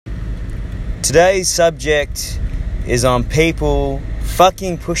Today's subject is on people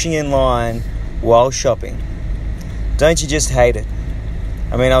fucking pushing in line while shopping. Don't you just hate it?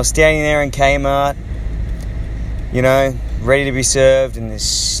 I mean, I was standing there in Kmart, ready to be served, and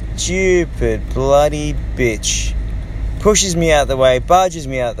this stupid bloody bitch pushes me out the way, barges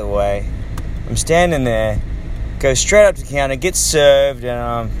me out the way. I'm standing there, goes straight up to the counter, gets served, and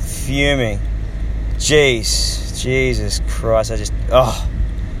I'm fuming. Jesus Christ, I just,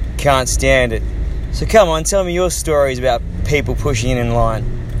 can't stand it. So come on, tell me your stories about people pushing in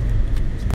line.